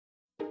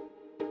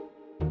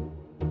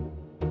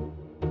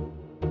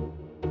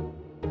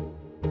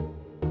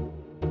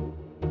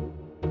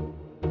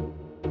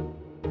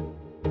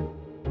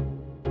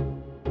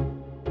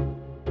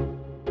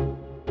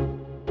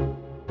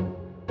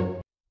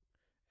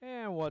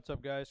What's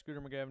up, guys?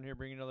 Scooter McGavin here,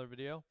 bringing another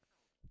video.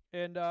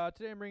 And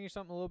today I'm bringing you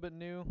something a little bit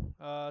new,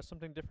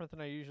 something different than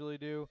I usually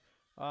do.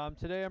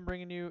 Today I'm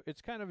bringing you.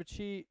 It's kind of a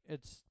cheat.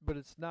 But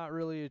it's not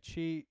really a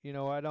cheat. You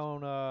know, I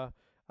don't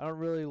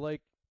really like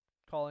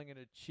calling it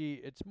a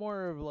cheat. It's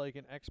more of like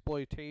an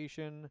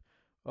exploitation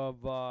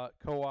of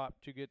co-op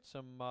to get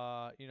some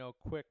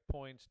quick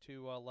points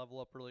to level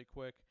up really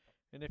quick.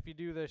 And if you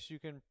do this, you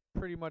can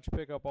pretty much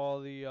pick up all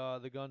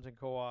the guns in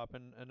co-op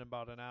in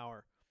about an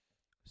hour.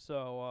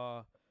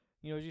 So,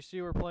 as you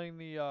see, we're playing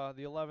the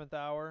 11th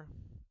hour,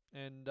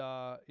 and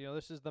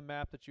this is the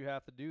map that you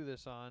have to do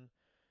this on.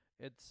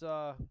 It's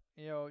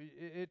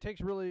it takes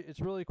it's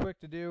really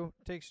quick to do.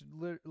 It takes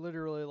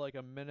literally like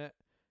a minute,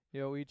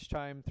 each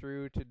time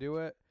through to do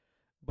it.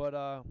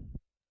 But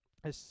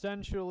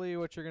essentially,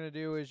 what you're gonna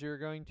do is you're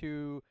going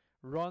to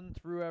run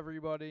through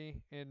everybody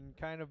and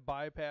kind of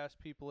bypass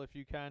people if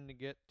you can to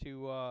get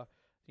to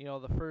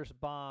the first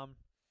bomb.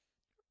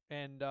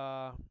 And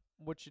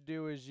what you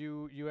do is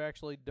you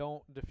actually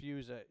don't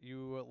defuse it.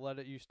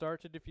 You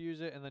start to defuse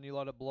it, and then you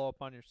let it blow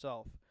up on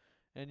yourself,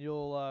 and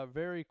you'll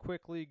very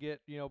quickly get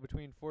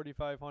between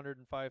 4,500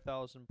 and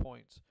 5,000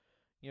 points.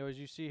 As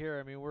you see here,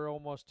 I mean, we're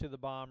almost to the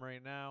bomb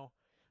right now,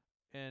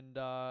 and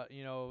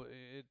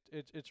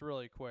it's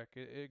really quick.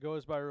 It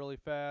goes by really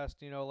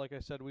fast. Like I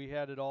said, we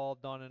had it all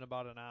done in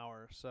about an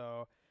hour.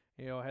 So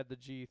had the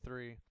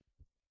G3,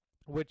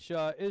 which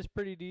is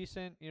pretty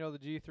decent. The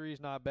G3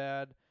 is not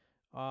bad.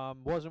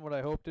 Wasn't what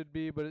I hoped it'd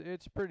be, but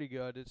it's pretty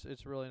good.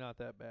 It's really not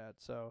that bad.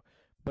 So,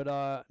 but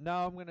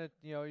now I'm gonna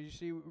you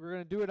see we're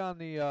gonna do it on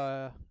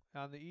the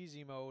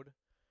easy mode,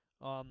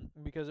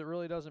 because it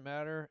really doesn't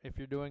matter if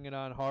you're doing it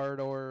on hard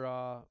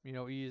or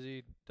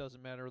easy.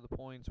 Doesn't matter the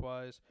points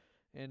wise,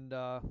 and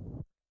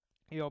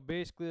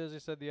basically, as I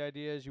said, the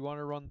idea is you want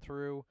to run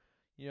through,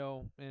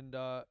 and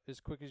as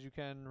quick as you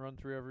can run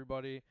through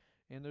everybody.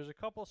 And there's a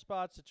couple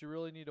spots that you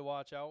really need to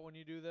watch out when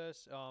you do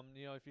this.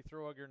 If you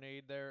throw a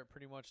grenade there, it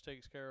pretty much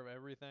takes care of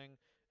everything,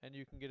 and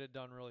you can get it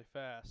done really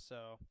fast.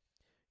 So,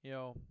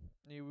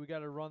 we got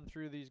to run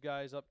through these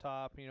guys up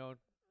top,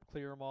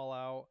 clear them all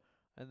out.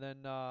 And then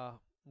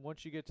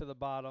once you get to the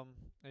bottom,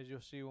 as you'll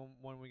see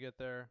when we get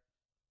there,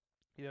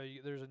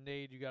 there's a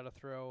nade you got to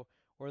throw,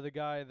 or the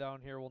guy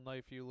down here will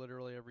knife you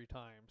literally every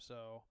time.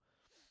 So,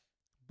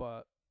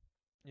 but,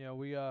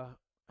 we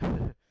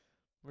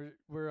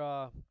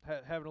we're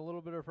having a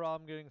little bit of a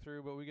problem getting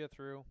through, but we get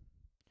through.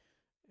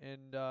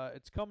 And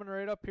it's coming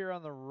right up here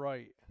on the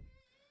right.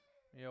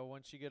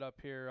 Once you get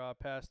up here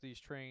past these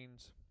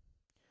trains,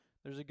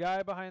 there's a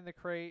guy behind the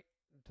crate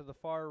to the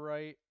far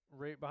right,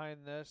 right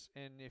behind this.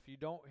 And if you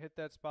don't hit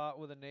that spot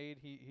with a nade,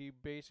 he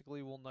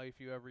basically will knife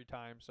you every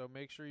time. So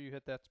make sure you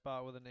hit that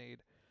spot with a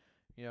nade.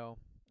 You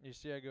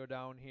see I go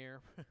down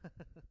here.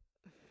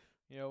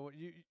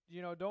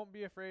 Don't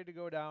be afraid to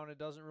go down. It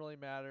doesn't really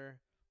matter.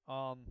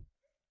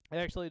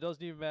 Actually, it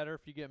doesn't even matter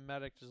if you get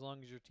medicked as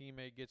long as your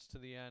teammate gets to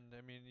the end.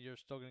 I mean, you're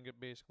still going to get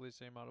basically the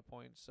same amount of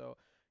points. So,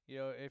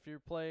 if you're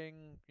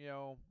playing,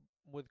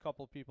 with a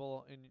couple of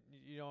people, and,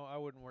 I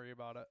wouldn't worry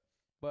about it.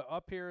 But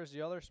up here is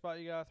the other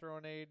spot you got to throw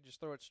an aid. Just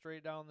throw it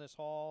straight down this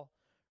hall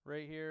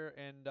right here,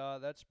 and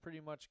that's pretty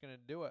much going to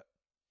do it.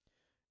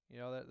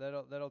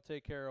 That'll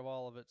take care of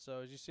all of it. So,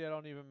 as you see, I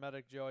don't even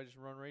medic Joe. I just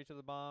run right to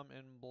the bomb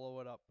and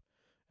blow it up.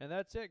 And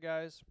that's it,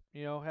 guys.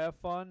 Have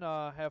fun.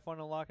 Have fun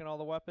unlocking all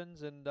the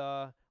weapons, and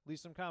leave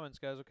some comments,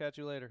 guys. We'll catch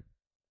you later.